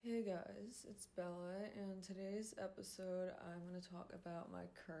guys, it's Bella, and today's episode I'm going to talk about my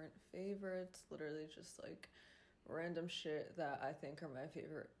current favorites, literally just like random shit that I think are my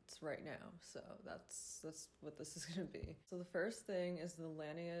favorites right now. So that's what this is going to be. So the first thing is the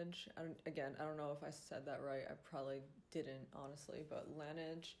Laneige. I don't know if I said that right. I probably didn't, honestly, but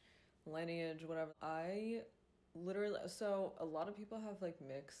Laneige, whatever. So a lot of people have like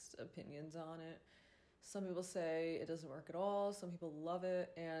mixed opinions on it. Some people say it doesn't work at all. Some people love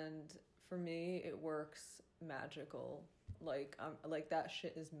it, and for me, it works magical. Like that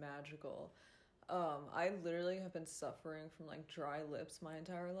shit is magical. I literally have been suffering from like dry lips my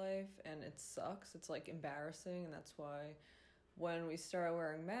entire life, and it sucks. It's like embarrassing, and that's why when we started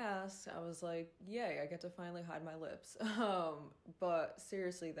wearing masks, I was like, yay, I get to finally hide my lips. But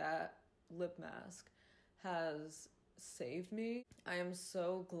seriously, that lip mask has saved me. I am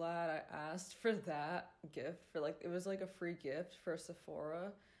so glad I asked for that gift for like it was like a free gift for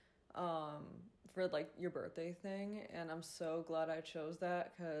Sephora for like your birthday thing, and I'm so glad I chose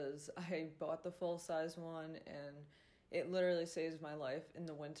that because I bought the full size one and it literally saves my life in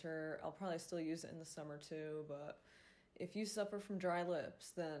the winter. I'll probably still use it in the summer too, but if you suffer from dry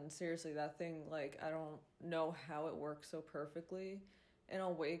lips, then seriously that thing, like, I don't know how it works so perfectly. And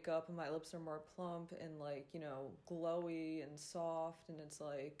I'll wake up and my lips are more plump and like, glowy and soft, and it's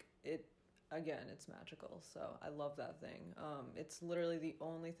like it's magical. So I love that thing. It's literally the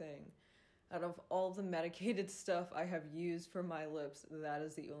only thing out of all the medicated stuff I have used for my lips, that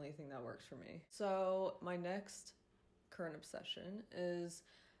is the only thing that works for me. So my next current obsession is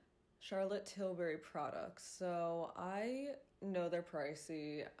Charlotte Tilbury products. So I know they're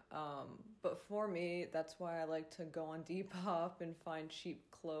pricey, but for me, that's why I like to go on Depop and find cheap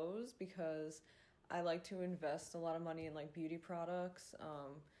clothes, because I like to invest a lot of money in like beauty products,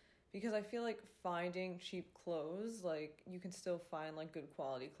 because I feel like finding cheap clothes, like you can still find like good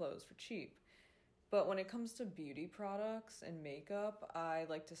quality clothes for cheap. But when it comes to beauty products and makeup, I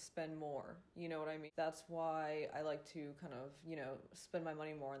like to spend more. You know what I mean? That's why I like to kind of, spend my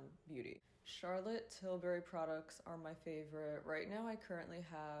money more on beauty. Charlotte Tilbury products are my favorite. Right now, I currently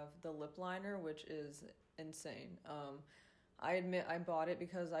have the lip liner, which is insane. I admit I bought it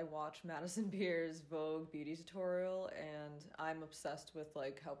because I watched Madison Beer's Vogue beauty tutorial, and I'm obsessed with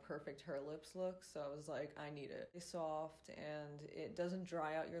like how perfect her lips look. So I was like, I need it. It's soft and it doesn't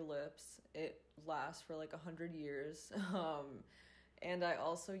dry out your lips. It lasts for like 100 years. And I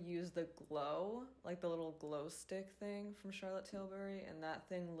also use the glow, like the little glow stick thing from Charlotte Tilbury, and that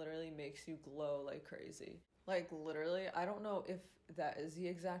thing literally makes you glow like crazy. Like, literally, I don't know if that is the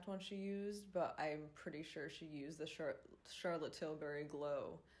exact one she used, but I'm pretty sure she used the Charlotte Tilbury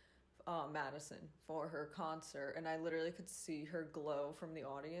Glow Madison for her concert, and I literally could see her glow from the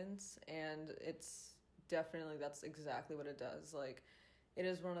audience, and that's exactly what it does. Like, it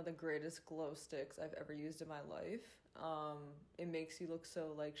is one of the greatest glow sticks I've ever used in my life. It makes you look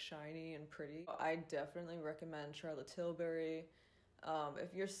so, like, shiny and pretty. I definitely recommend Charlotte Tilbury.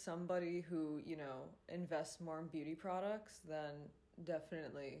 If you're somebody who, invests more in beauty products, then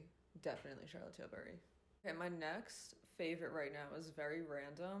definitely Charlotte Tilbury. Okay, my next favorite right now is very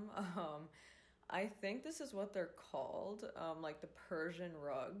random. I think this is what they're called, like the Persian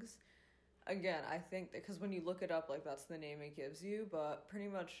rugs. Again, I think that because when you look it up, like that's the name it gives you, but pretty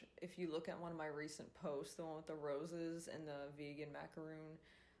much if you look at one of my recent posts, the one with the roses and the vegan macaroon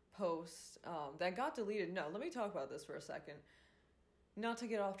post, that got deleted. No, let me talk about this for a second. Not to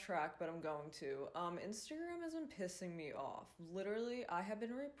get off track, but I'm going to. Instagram has been pissing me off. Literally, I have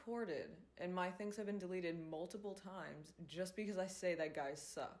been reported, and my things have been deleted multiple times just because I say that guys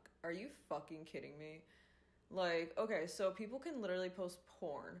suck. Are you fucking kidding me? Like, okay, so people can literally post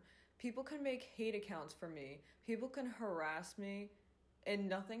porn. People can make hate accounts for me. People can harass me, and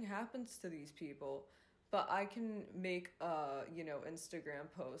nothing happens to these people. But I can make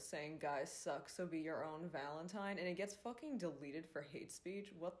Instagram post saying guys suck, so be your own Valentine, and it gets fucking deleted for hate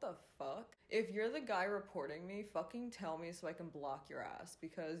speech. What the fuck? If you're the guy reporting me, fucking tell me so I can block your ass,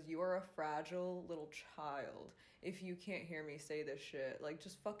 because you are a fragile little child if you can't hear me say this shit. Like,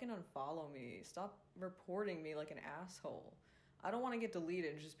 just fucking unfollow me. Stop reporting me like an asshole. I don't want to get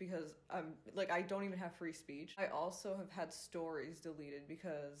deleted just because I don't even have free speech. I also have had stories deleted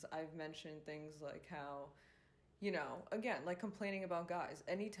because I've mentioned things like how, again, like complaining about guys.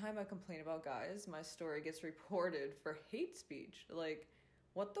 Anytime I complain about guys, my story gets reported for hate speech. Like,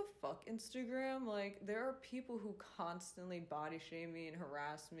 what the fuck, Instagram? Like, there are people who constantly body shame me and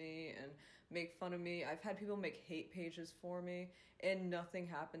harass me and make fun of me. I've had people make hate pages for me and nothing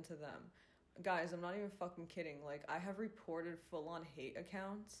happened to them. Guys, I'm not even fucking kidding. Like, I have reported full-on hate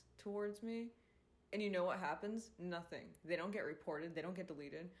accounts towards me, And you know what happens? Nothing. They don't get reported, they don't get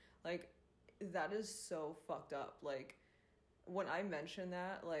deleted. Like, that is so fucked up. Like, when I mention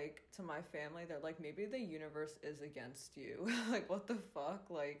that, like, to my family, they're like, maybe the universe is against you. Like, what the fuck?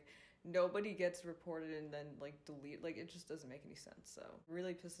 Like, nobody gets reported and then, like, delete. Like, it just doesn't make any sense. So,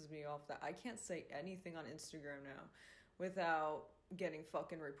 really pisses me off that I can't say anything on Instagram now without getting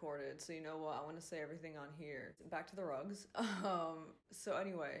fucking reported. So, you know what? I want to say everything on here. Back to the rugs. So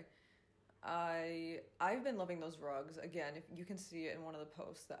anyway, I've been loving those rugs. Again, if you can see it in one of the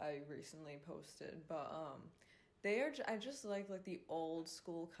posts that I recently posted, but I just like the old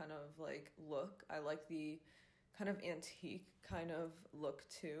school kind of like look. I like the kind of antique kind of look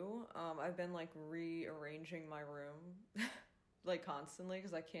too. I've been like rearranging my room like constantly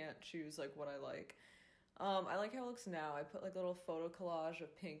because I can't choose like what I like. I like how it looks now. I put like a little photo collage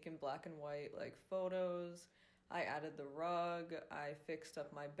of pink and black and white like photos. I added the rug. I fixed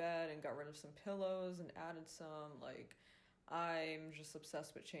up my bed and got rid of some pillows and added some. Like, I'm just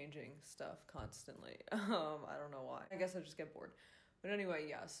obsessed with changing stuff constantly. I don't know why. I guess I just get bored. But anyway,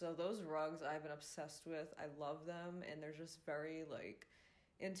 yeah, so those rugs I've been obsessed with. I love them, and they're just very like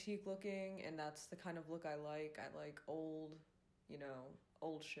antique looking, and that's the kind of look I like. I like old,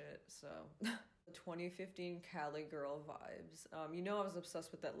 old shit. So the 2015 Cali girl vibes. I was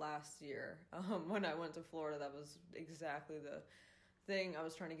obsessed with that last year. When I went to Florida, that was exactly the thing I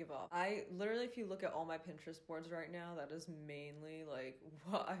was trying to give up. I literally, if you look at all my Pinterest boards right now, that is mainly like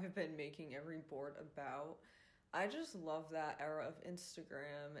what I've been making every board about. I just love that era of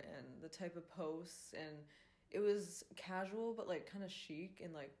Instagram and the type of posts, and it was casual but like kind of chic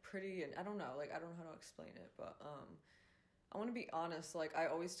and like pretty, and I don't know how to explain it, but I want to be honest, like I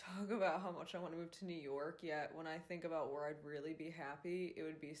always talk about how much I want to move to New York, yet when I think about where I'd really be happy, it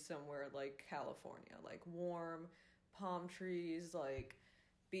would be somewhere like California, like warm, palm trees, like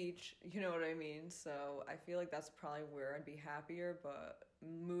beach, you know what I mean? So I feel like that's probably where I'd be happier, but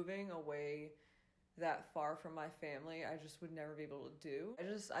moving away that far from my family, I just would never be able to do. I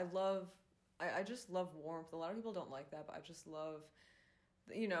just love warmth. A lot of people don't like that, but I just love,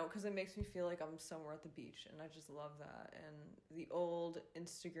 because it makes me feel like I'm somewhere at the beach, and I just love that. And the old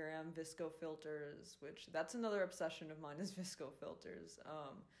Instagram VSCO filters, which that's another obsession of mine, is VSCO filters.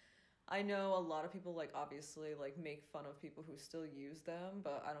 I know a lot of people like obviously like make fun of people who still use them,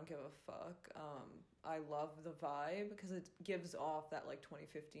 but I don't give a fuck. I love the vibe because it gives off that like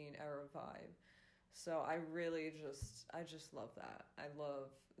 2015 era vibe. So I just love that. I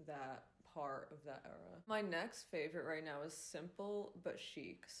love that part of that era. My next favorite right now is simple but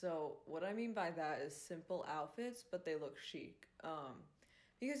chic. So what I mean by that is simple outfits, but they look chic.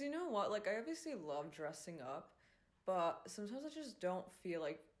 Because you know what? Like I obviously love dressing up, but sometimes I just don't feel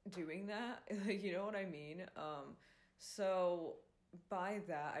like doing that. Like, you know what I mean? So by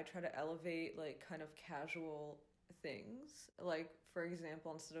that, I try to elevate like kind of casual things. Like, for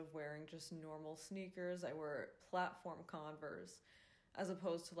example, instead of wearing just normal sneakers, I wear platform Converse as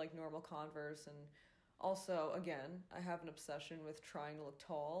opposed to like normal Converse. And also, again, I have an obsession with trying to look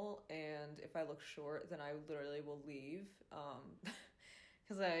tall, and if I look short, then I literally will leave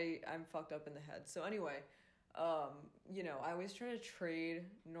because I'm fucked up in the head. So anyway, I always try to trade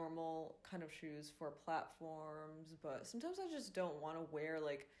normal kind of shoes for platforms, but sometimes I just don't want to wear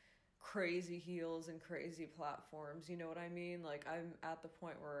like crazy heels and crazy platforms. You know what I mean? Like I'm at the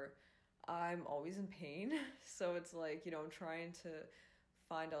point where I'm always in pain. So it's like, I'm trying to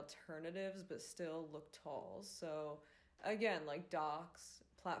find alternatives but still look tall. So again, like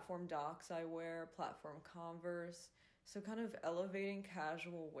platform Docs I wear, platform Converse. So kind of elevating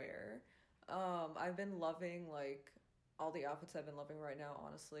casual wear. I've been loving like all the outfits I've been loving right now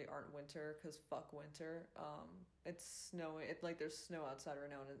honestly aren't winter because fuck winter. It's snowing. Like there's snow outside right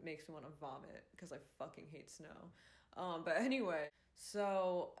now and it makes me want to vomit because I fucking hate snow. But anyway,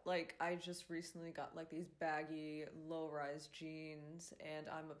 so like I just recently got like these baggy low-rise jeans and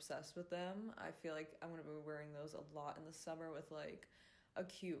I'm obsessed with them. I feel like I'm gonna be wearing those a lot in the summer with like a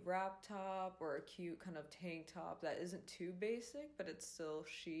cute wrap top or a cute kind of tank top that isn't too basic, but it's still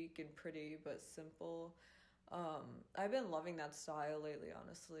chic and pretty but simple. I've been loving that style lately,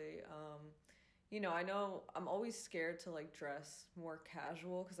 honestly. I know I'm always scared to like dress more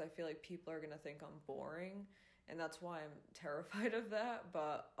casual because I feel like people are gonna think I'm boring, and that's why I'm terrified of that.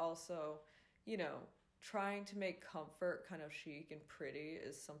 But also, trying to make comfort kind of chic and pretty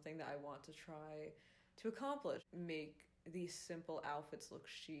is something that I want to try to accomplish. Make these simple outfits look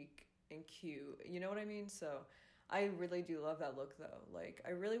chic and cute. You know what I mean? So I really do love that look though. Like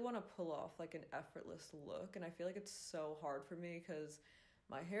I really want to pull off like an effortless look, and I feel like it's so hard for me because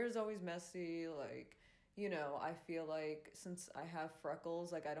my hair is always messy. Like, I feel like since I have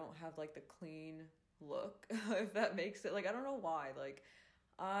freckles, like I don't have like the clean look, if that makes it, like, I don't know why. Like,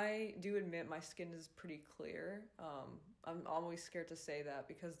 I do admit my skin is pretty clear. I'm always scared to say that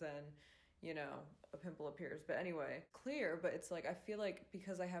because then, you know, a pimple appears. But anyway, clear, but it's like I feel like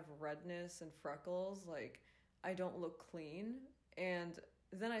because I have redness and freckles, like I don't look clean. And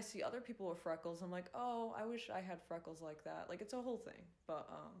then I see other people with freckles. I'm like, oh, I wish I had freckles like that. Like it's a whole thing. But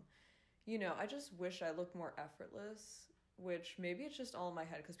you know, I just wish I looked more effortless, which maybe it's just all in my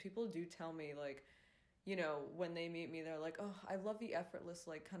head because people do tell me like, you know, when they meet me, they're like, oh, I love the effortless,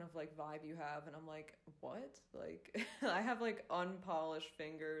 like, kind of like vibe you have. And I'm like, what? Like, I have like unpolished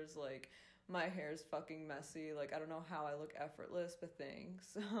fingers, like, my hair's fucking messy. Like, I don't know how I look effortless, but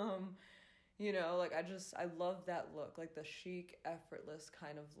thanks. You know, like, I love that look. Like, the chic, effortless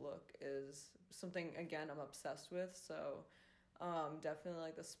kind of look is something, again, I'm obsessed with. So, definitely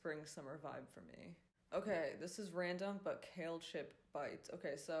like the spring, summer vibe for me. Okay, this is random, but kale chip bites.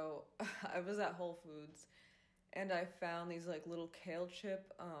 Okay, so I was at Whole Foods and I found these like little kale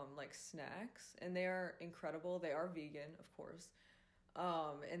chip like snacks and they are incredible. They are vegan, of course.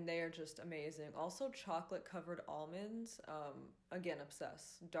 And they are just amazing. Also chocolate covered almonds. Again,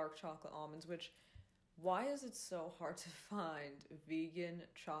 obsessed. Dark chocolate almonds, which why is it so hard to find vegan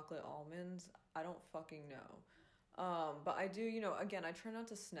chocolate almonds? I don't fucking know. But I do, you know, again, I try not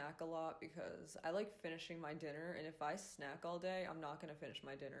to snack a lot because I like finishing my dinner, and if I snack all day, I'm not gonna finish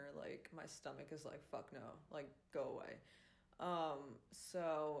my dinner. Like, my stomach is like, fuck no, like, go away.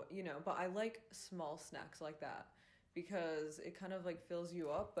 So, you know, but I like small snacks like that because it kind of like fills you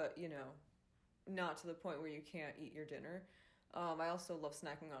up, but, you know, not to the point where you can't eat your dinner. I also love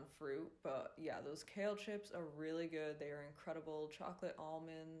snacking on fruit, but yeah, those kale chips are really good. They are incredible. Chocolate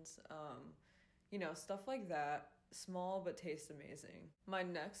almonds, you know, stuff like that. Small but taste amazing. My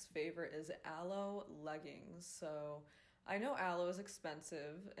next favorite is aloe leggings. So I know aloe is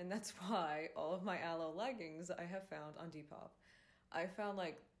expensive, and that's why all of my aloe leggings I have found on Depop. I found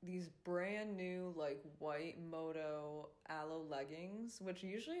like these brand new like white moto aloe leggings, which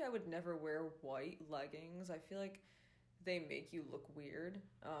usually I would never wear white leggings. I feel like they make you look weird.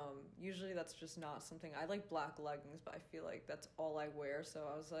 Usually that's just not something I like black leggings, but I feel like that's all I wear. So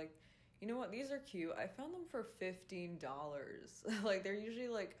I was like, you know what? These are cute. I found them for $15. Like they're usually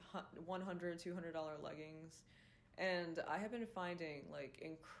like $100, $200 leggings. And I have been finding like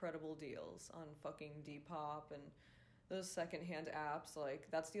incredible deals on fucking Depop and those secondhand apps. Like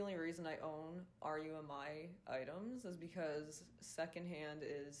that's the only reason I own RUMI items is because secondhand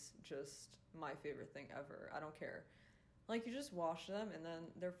is just my favorite thing ever. I don't care. Like you just wash them and then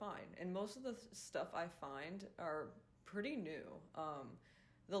they're fine. And most of the stuff I find are pretty new.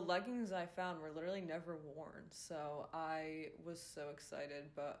 The leggings I found were literally never worn, so I was so excited.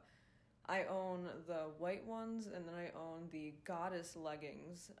 But I own the white ones and then I own the goddess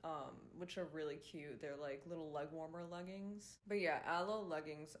leggings, which are really cute. They're like little leg warmer leggings. But yeah, aloe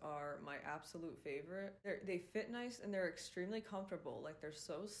leggings are my absolute favorite. They fit nice and they're extremely comfortable. Like they're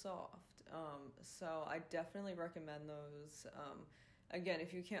so soft. So I definitely recommend those. Again,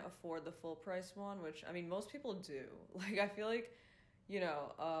 if you can't afford the full price one, which I mean, most people do. Like I feel like, you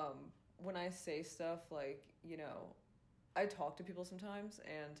know, when I say stuff like, you know, I talk to people sometimes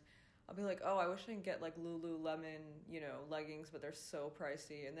and I'll be like, oh, I wish I can get like Lululemon, you know, leggings, but they're so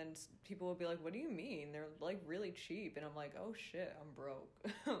pricey. And then people will be like, what do you mean? They're like really cheap. And I'm like, oh shit, I'm broke.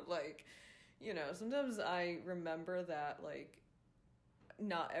 Like, you know, sometimes I remember that like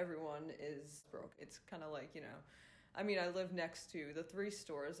not everyone is broke. It's kind of like, you know, I mean, I live next to the three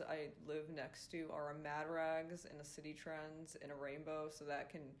stores I live next to are a Mad Rags and a City Trends and a Rainbow, so that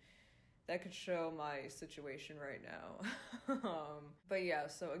could show my situation right now. But yeah,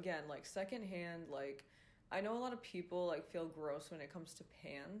 so again, like secondhand, like I know a lot of people like feel gross when it comes to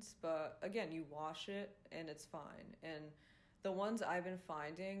pants, but again, you wash it and it's fine. And the ones I've been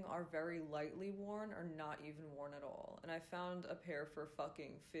finding are very lightly worn or not even worn at all. And I found a pair for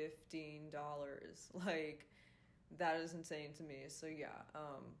fucking $15. Like that is insane to me. So yeah,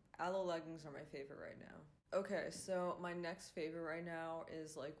 aloe leggings are my favorite right now. Okay, so my next favorite right now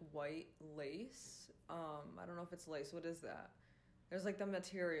is like white lace. I don't know if it's lace. What is that? There's like the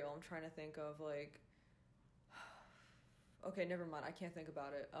material. I'm trying to think of like. Okay, never mind. I can't think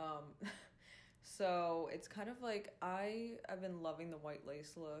about it. So it's kind of like I've been loving the white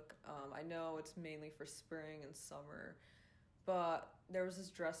lace look. I know it's mainly for spring and summer, but there was this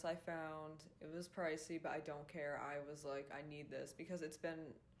dress I found. It was pricey, but I don't care. I was like, I need this because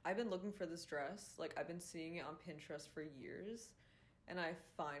I've been looking for this dress. Like I've been seeing it on Pinterest for years, and I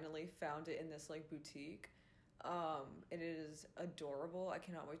finally found it in this like boutique. It is adorable. I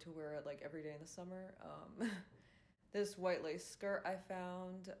cannot wait to wear it like every day in the summer. this white lace skirt I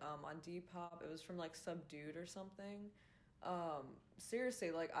found on Depop. It was from like Subdued or something.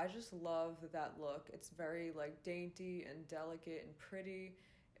 Seriously, like I just love that look. It's very like dainty and delicate and pretty,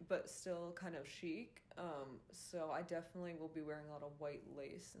 but still kind of chic. So I definitely will be wearing a lot of white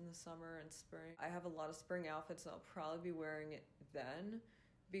lace in the summer and spring. I have a lot of spring outfits and I'll probably be wearing it then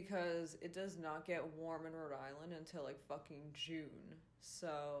because it does not get warm in Rhode Island until like fucking June.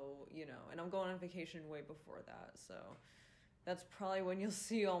 So, you know, and I'm going on vacation way before that. So that's probably when you'll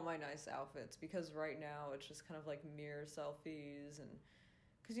see all my nice outfits because right now it's just kind of like mirror selfies and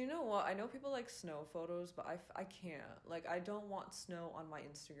because you know what? I know people like snow photos, but I can't. Like, I don't want snow on my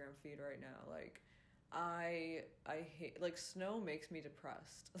Instagram feed right now. Like, I hate like snow makes me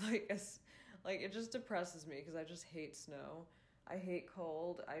depressed. Like it just depresses me because I just hate snow. I hate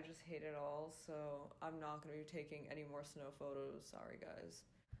cold. I just hate it all. So I'm not gonna be taking any more snow photos. Sorry, guys.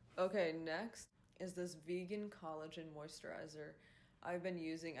 Okay, next is this vegan collagen moisturizer I've been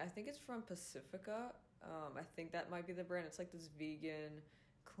using. I think it's from Pacifica. I think that might be the brand. It's like this vegan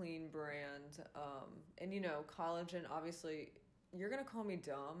clean brand. And you know, collagen, obviously, you're gonna call me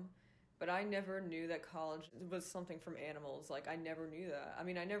dumb, but I never knew that collagen was something from animals. Like, I never knew that. I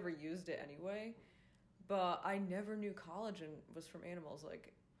mean, I never used it anyway, but I never knew collagen was from animals.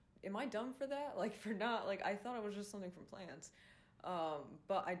 Like, am I dumb for that? Like, for not, like, I thought it was just something from plants.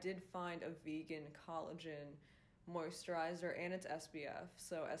 But I did find a vegan collagen moisturizer and it's SPF.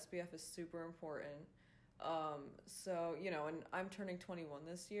 So SPF is super important. So, you know, and I'm turning 21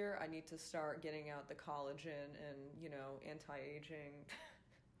 this year. I need to start getting out the collagen and, you know, anti-aging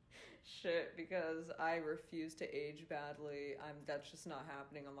shit because I refuse to age badly. That's just not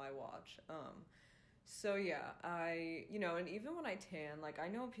happening on my watch. So yeah, you know, and even when I tan, like I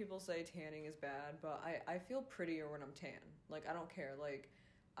know people say tanning is bad, but I feel prettier when I'm tan. Like I don't care. Like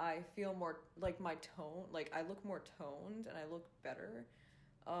I feel more like my tone, like I look more toned and I look better.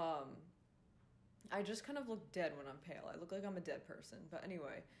 Um, I just kind of look dead when I'm pale. I look like I'm a dead person. But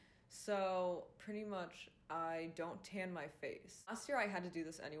anyway, so pretty much I don't tan my face. Last year I had to do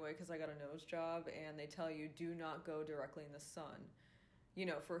this anyway because I got a nose job and they tell you do not go directly in the sun, you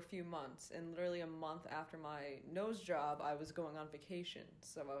know, for a few months. And literally a month after my nose job, I was going on vacation.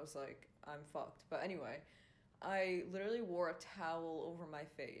 So I was like, I'm fucked. But anyway, I literally wore a towel over my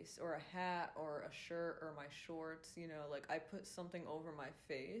face or a hat or a shirt or my shorts, you know, like I put something over my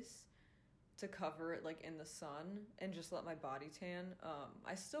face to cover it like in the sun and just let my body tan.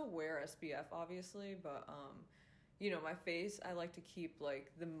 I still wear SPF obviously, but you know, my face I like to keep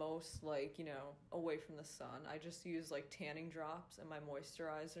like the most like, you know, away from the sun. I just use like tanning drops and my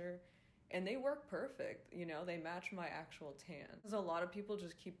moisturizer and they work perfect, you know, they match my actual tan. Because a lot of people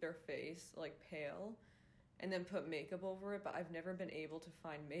just keep their face like pale and then put makeup over it, but I've never been able to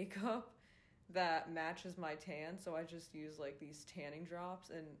find makeup that matches my tan, so I just use like these tanning drops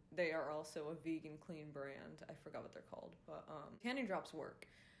and they are also a vegan clean brand. I forgot what they're called, but tanning drops work.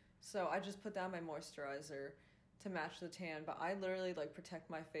 So I just put down my moisturizer to match the tan, but I literally like protect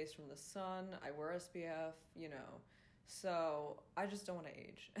my face from the sun. I wear SPF, you know. So I just don't want to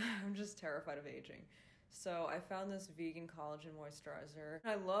age. I'm just terrified of aging. So I found this vegan collagen moisturizer.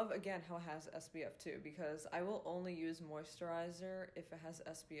 I love, again, how it has SPF too, because I will only use moisturizer if it has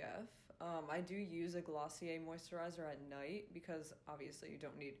SPF. I do use a Glossier moisturizer at night because obviously you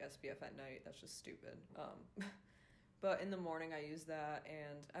don't need SPF at night. That's just stupid. But in the morning I use that,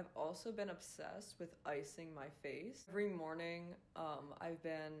 and I've also been obsessed with icing my face. Every morning I've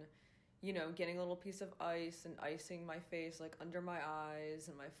been, you know, getting a little piece of ice and icing my face like under my eyes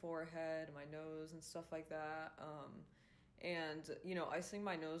and my forehead and my nose and stuff like that. And, you know, icing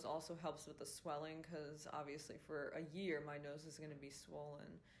my nose also helps with the swelling because obviously for a year my nose is going to be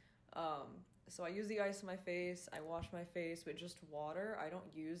swollen. So I use the ice on my face. I wash my face with just water. I don't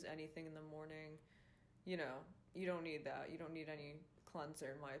use anything in the morning. You know, you don't need that. You don't need any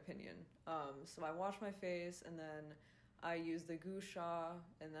cleanser in my opinion. So I wash my face and then I use the gua sha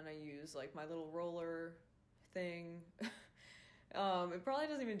and then I use like my little roller thing. It probably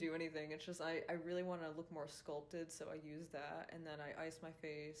doesn't even do anything. It's just I really want to look more sculpted, so I use that and then I ice my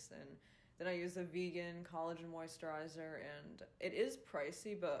face and then I use the vegan collagen moisturizer, and it is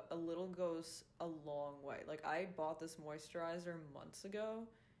pricey, but a little goes a long way. Like, I bought this moisturizer months ago,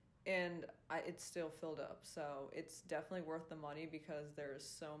 and it's still filled up. So it's definitely worth the money because there's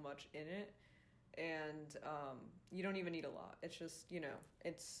so much in it, and you don't even need a lot. It's just, you know,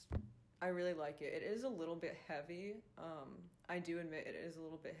 I really like it. It is a little bit heavy. I do admit it is a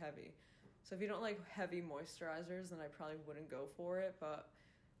little bit heavy. So if you don't like heavy moisturizers, then I probably wouldn't go for it, but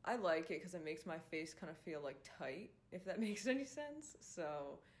I like it because it makes my face kind of feel like tight, if that makes any sense.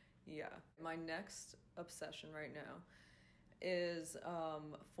 So Yeah. My next obsession right now is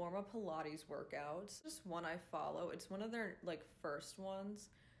Forma Pilates workouts. Just one I follow. It's one of their like first ones.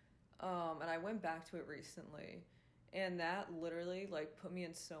 And I went back to it recently. And that literally like put me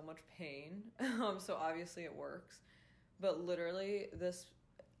in so much pain. So obviously it works. But literally this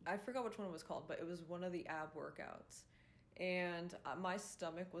I forgot which one it was called, but it was one of the ab workouts. And my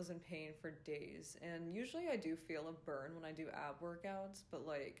stomach was in pain for days. And usually I do feel a burn when I do ab workouts, but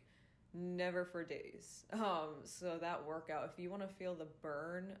like never for days. So that workout, if you want to feel the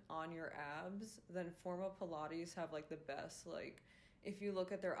burn on your abs, then Forma Pilates have like the best. Like if you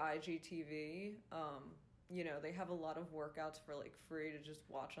look at their IGTV, they have a lot of workouts for like free to just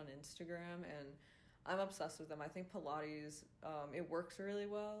watch on Instagram, and I'm obsessed with them. I think Pilates, it works really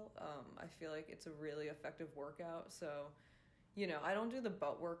well. I feel like it's a really effective workout. So, I don't do the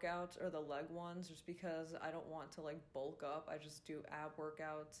butt workouts or the leg ones just because I don't want to like bulk up. I just do ab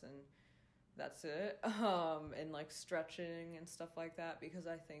workouts and that's it. And like stretching and stuff like that, because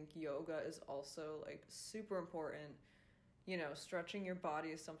I think yoga is also like super important. Stretching your body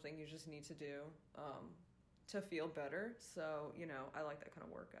is something you just need to do. To feel better. So, I like that kind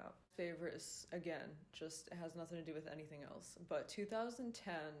of workout. Favorite is, again, just it has nothing to do with anything else, but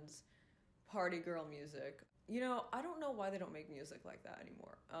 2010s party girl music. I don't know why they don't make music like that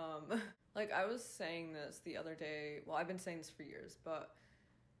anymore. Like I was saying this the other day, well, I've been saying this for years, but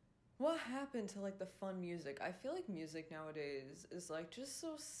what happened to like the fun music? I feel like music nowadays is like just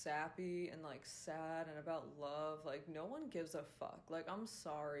so sappy and like sad and about love. Like no one gives a fuck. Like I'm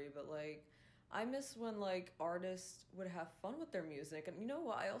sorry, but like I miss when like artists would have fun with their music. And you know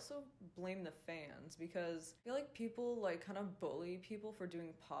what? I also blame the fans because I feel like people like kind of bully people for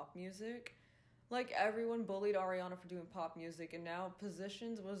doing pop music. Like everyone bullied Ariana for doing pop music, and now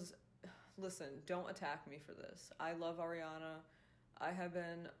Positions was listen, don't attack me for this. I love Ariana. I have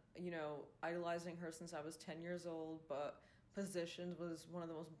been, idolizing her since I was 10 years old, but Positions was one of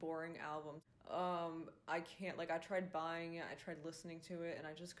the most boring albums. I can't, like, I tried buying it, I tried listening to it, and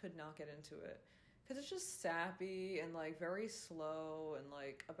I just could not get into it. Because it's just sappy and, like, very slow and,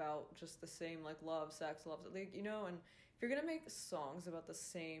 like, about just the same, like, love, sex, love, like, and if you're gonna make songs about the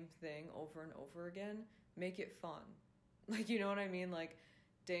same thing over and over again, make it fun. Like, you know what I mean? Like,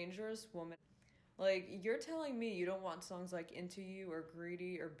 Dangerous Woman. Like, you're telling me you don't want songs like Into You or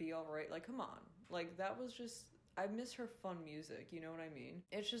Greedy or Be Alright? Like, come on. Like, that was just... I miss her fun music, you know what I mean?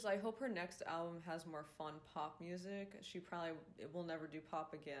 It's just, I hope her next album has more fun pop music. She probably will never do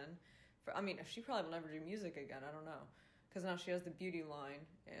pop again. She probably will never do music again, I don't know. Because now she has the beauty line,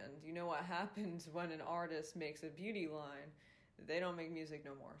 and you know what happens when an artist makes a beauty line? They don't make music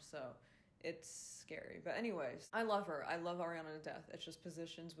no more, so... It's scary. But anyways, I love her. I love Ariana to death. It's just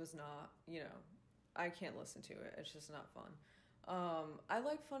Positions was not, I can't listen to it. It's just not fun. I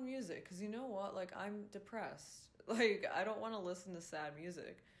like fun music because you know what? Like, I'm depressed. Like, I don't want to listen to sad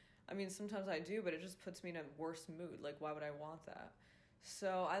music. I mean, sometimes I do, but it just puts me in a worse mood. Like, why would I want that?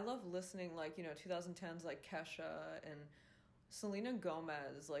 So I love listening, like, 2010s, like Kesha and Selena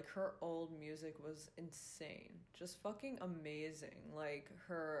Gomez. Like, her old music was insane. Just fucking amazing. Like,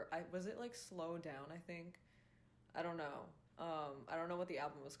 was it, like, Slow Down, I think? I don't know. I don't know what the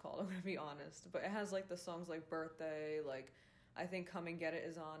album was called, I'm gonna be honest. But it has, like, the songs like Birthday, like, I think Come and Get It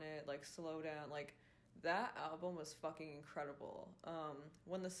is on it, like, Slow Down. Like, that album was fucking incredible.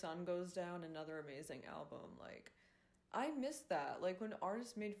 When the Sun Goes Down, another amazing album. Like, I miss that. Like, when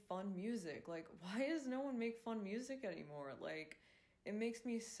artists made fun music. Like, why does no one make fun music anymore? Like, it makes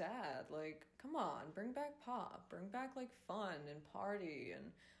me sad. Like, come on, bring back pop. Bring back, like, fun and party.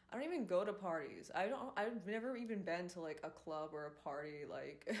 And I don't even go to parties. I've never even been to, like, a club or a party.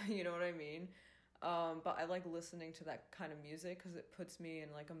 Like, you know what I mean? But I like listening to that kind of music because it puts me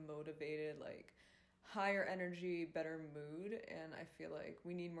in, like, a motivated, like, higher energy, better mood. And I feel like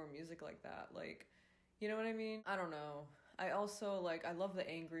we need more music like that. Like, you know what I mean? I don't know. I also, like, I love the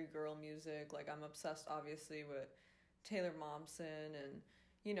angry girl music. Like, I'm obsessed, obviously, with Taylor Momsen.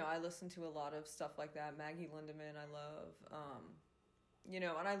 And, I listen to a lot of stuff like that. Maggie Lindemann, I love.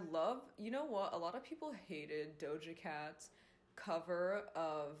 And I love, you know what? A lot of people hated Doja Cat's cover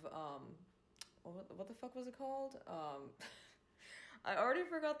of, what the fuck was it called? I already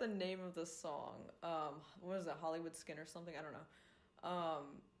forgot the name of the song. What is it? Hollywood Skin or something? I don't know.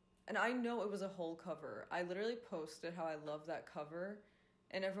 And I know it was a whole cover. I literally posted how I love that cover,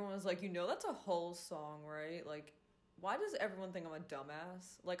 and everyone was like, that's a whole song, right? Like, why does everyone think I'm a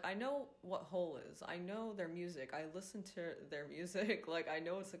dumbass? Like, I know what Hole is. I know their music. I listen to their music. Like, I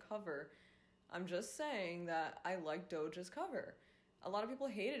know it's a cover. I'm just saying that I like Doja's cover. A lot of people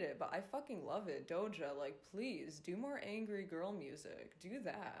hated it, but I fucking love it. Doja, like, please do more angry girl music. Do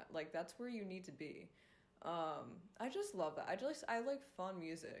that. Like, that's where you need to be. I just love that. I like fun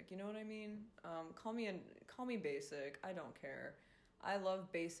music. You know what I mean? Call me basic. I don't care. I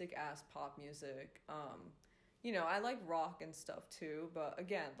love basic ass pop music. I like rock and stuff too, but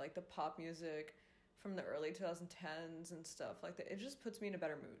again, like the pop music from the early 2010s and stuff like that, it just puts me in a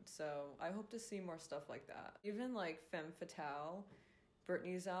better mood. So I hope to see more stuff like that. Even like Femme Fatale,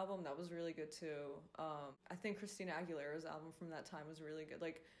 Britney's album, that was really good too. I think Christina Aguilera's album from that time was really good.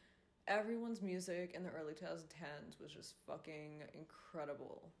 Like, everyone's music in the early 2010s was just fucking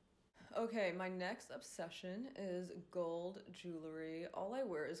incredible. Okay, my next obsession is gold jewelry. All I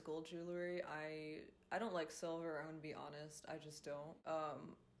wear is gold jewelry. I don't like silver, I'm gonna be honest. I just don't.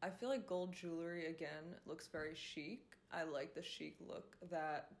 I feel like gold jewelry, again, looks very chic. I like the chic look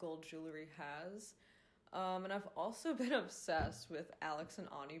that gold jewelry has. And I've also been obsessed with Alex and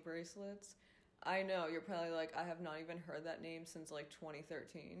Ani bracelets. I know, you're probably like, I have not even heard that name since like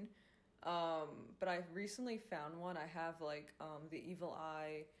 2013. But I recently found one. I have like the Evil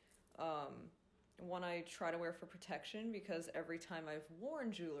Eye one I try to wear for protection, because every time I've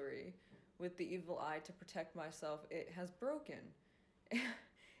worn jewelry with the Evil Eye to protect myself, it has broken.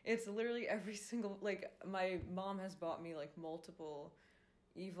 It's literally every single, like, my mom has bought me like multiple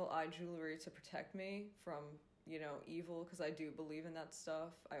Evil Eye jewelry to protect me from, evil, because I do believe in that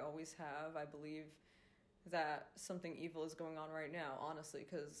stuff. I always have. I believe that something evil is going on right now, honestly,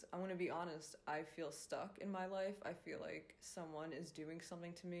 because I want to be honest, I feel stuck in my life. I feel like someone is doing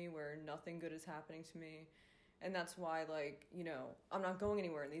something to me where nothing good is happening to me. And that's why, like, I'm not going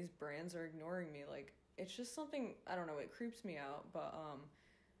anywhere and these brands are ignoring me. Like, it's just something, I don't know, it creeps me out, but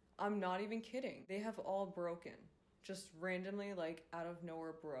I'm not even kidding. They have all broken. Just randomly, like, out of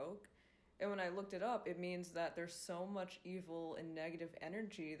nowhere broke. And when I looked it up, it means that there's so much evil and negative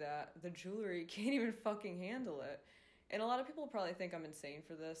energy that the jewelry can't even fucking handle it. And a lot of people probably think I'm insane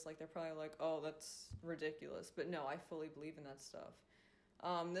for this. Like, they're probably like, oh, that's ridiculous. But no, I fully believe in that stuff.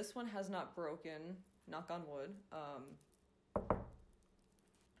 This one has not broken, knock on wood.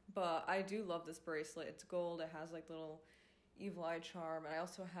 But I do love this bracelet. It's gold. It has like little Evil Eye charm. And I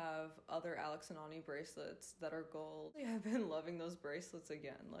also have other Alex and Ani bracelets that are gold. I've been loving those bracelets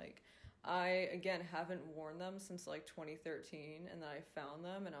again. Like, I, again, haven't worn them since like 2013, and then I found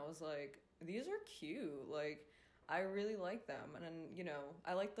them and I was like, these are cute. Like, I really like them. And then,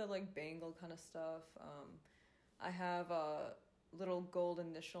 I like the like bangle kind of stuff. I have a little gold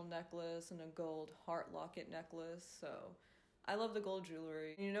initial necklace and a gold heart locket necklace. So I love the gold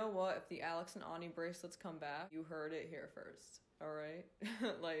jewelry. And you know what? If the Alex and Ani bracelets come back, you heard it here first. All right?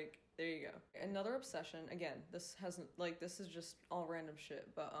 Like, there you go. Another obsession, again, this is just all random shit,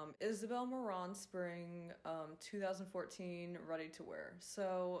 but Isabel Marant Spring 2014 Ready to Wear.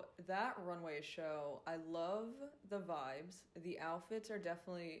 So that runway show, I love the vibes. The outfits are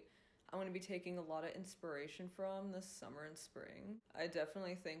definitely, I'm going to be taking a lot of inspiration from this summer and spring. I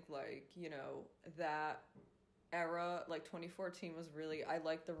definitely think, like, that era, like 2014 was really, I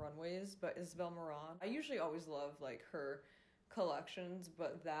like the runways, but Isabel Marant, I usually always love like her collections,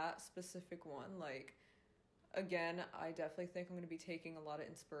 but that specific one, like, again, I definitely think I'm going to be taking a lot of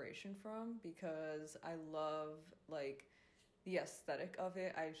inspiration from, because I love like the aesthetic of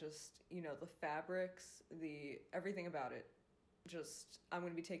it. I just, the fabrics, the everything about it, just, I'm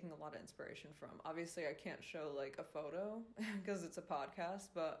going to be taking a lot of inspiration from. Obviously I can't show like a photo because it's a podcast,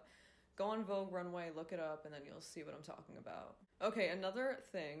 but go on Vogue Runway, look it up, and then you'll see what I'm talking about. Okay, another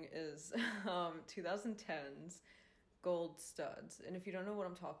thing is 2010s gold studs. And if you don't know what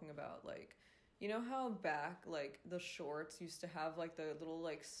I'm talking about, like, you know how back, like, the shorts used to have, like, the little,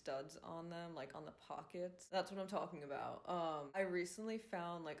 like, studs on them, like, on the pockets? That's what I'm talking about. I recently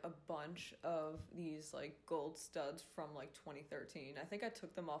found, like, a bunch of these, like, gold studs from, like, 2013. I think I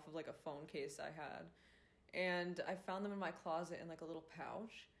took them off of, like, a phone case I had. And I found them in my closet in, like, a little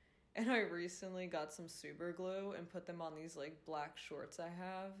pouch. And I recently got some super glue and put them on these like black shorts I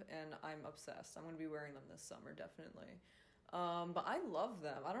have, and I'm obsessed. I'm going to be wearing them this summer, definitely. But I love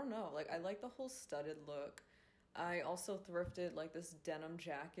them. I don't know. Like, I like the whole studded look. I also thrifted like this denim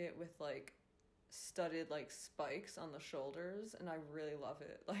jacket with like studded like spikes on the shoulders, and I really love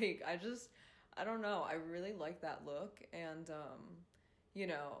it. Like, I don't know. I really like that look, and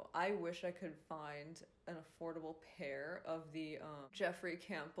I wish I could find an affordable pair of the Jeffrey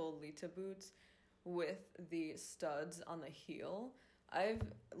Campbell Lita boots with the studs on the heel. I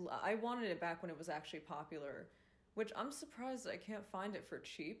wanted it back when it was actually popular, which I'm surprised I can't find it for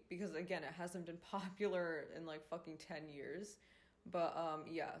cheap, because again, it hasn't been popular in like fucking 10 years. But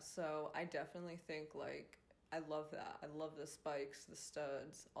yeah, so I definitely think like I love that. I love the spikes, the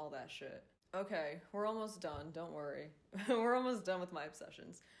studs, all that shit. Okay, we're almost done. Don't worry. We're almost done with my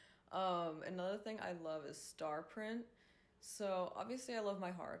obsessions. Another thing I love is star print. So obviously I love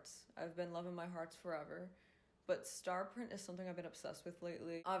my hearts. I've been loving my hearts forever. But star print is something I've been obsessed with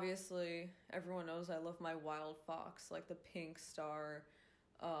lately. Obviously, everyone knows I love my wild fox, like the pink star,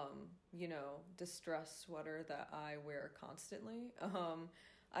 distress sweater that I wear constantly.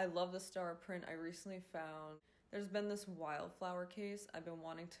 I love the star print. I recently found there's been this wildflower case I've been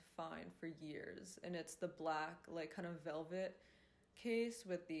wanting to find for years, and it's the black, like kind of velvet case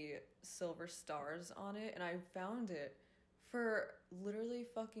with the silver stars on it, and I found it for literally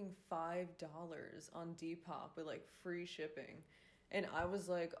fucking $5 on Depop with like free shipping. And I was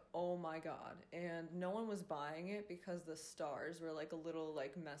like, oh my god. And no one was buying it because the stars were like a little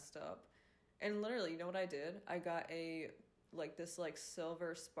like messed up. And literally, you know what I did? I got this like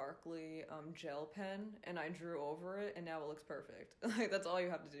silver sparkly gel pen, and I drew over it, and now it looks perfect. Like that's all you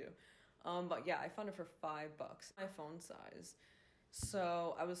have to do. But yeah, I found it for $5, my phone size.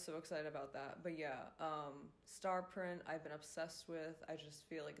 So I was so excited about that. But yeah, star print I've been obsessed with. I just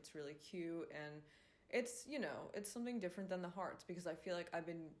feel like it's really cute, and it's, it's something different than the hearts, because I feel like I've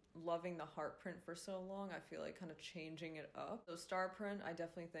been loving the heart print for so long. I feel like kind of changing it up. So star print I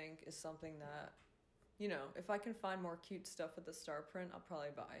definitely think is something that, if I can find more cute stuff with the star print, I'll probably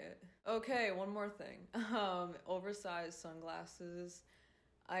buy it. Okay, one more thing. Oversized sunglasses.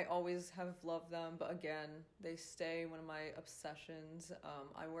 I always have loved them, but again, they stay one of my obsessions.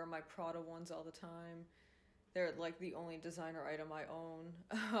 I wear my Prada ones all the time. They're like the only designer item I own.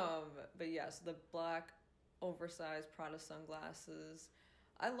 But yes, the black oversized Prada sunglasses.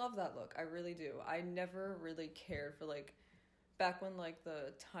 I love that look. I really do. I never really cared for like back when like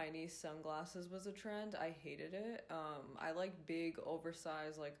the tiny sunglasses was a trend. I hated it. I like big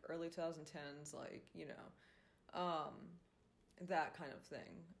oversized like early 2010s like, that kind of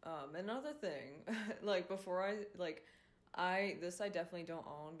thing. Another thing, like before I definitely don't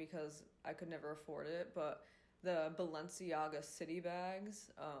own because I could never afford it, but the Balenciaga city bags,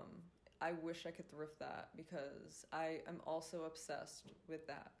 I wish I could thrift that because I am also obsessed with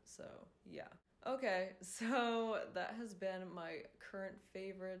that. So yeah. Okay, so that has been my current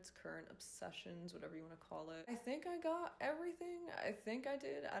favorites, current obsessions, whatever you want to call it. I think I got everything. I think I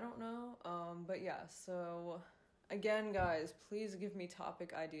did. I don't know. But yeah, so again, guys, please give me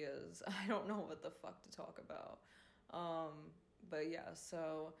topic ideas. I don't know what the fuck to talk about. But yeah,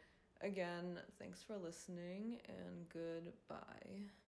 so again, thanks for listening and goodbye.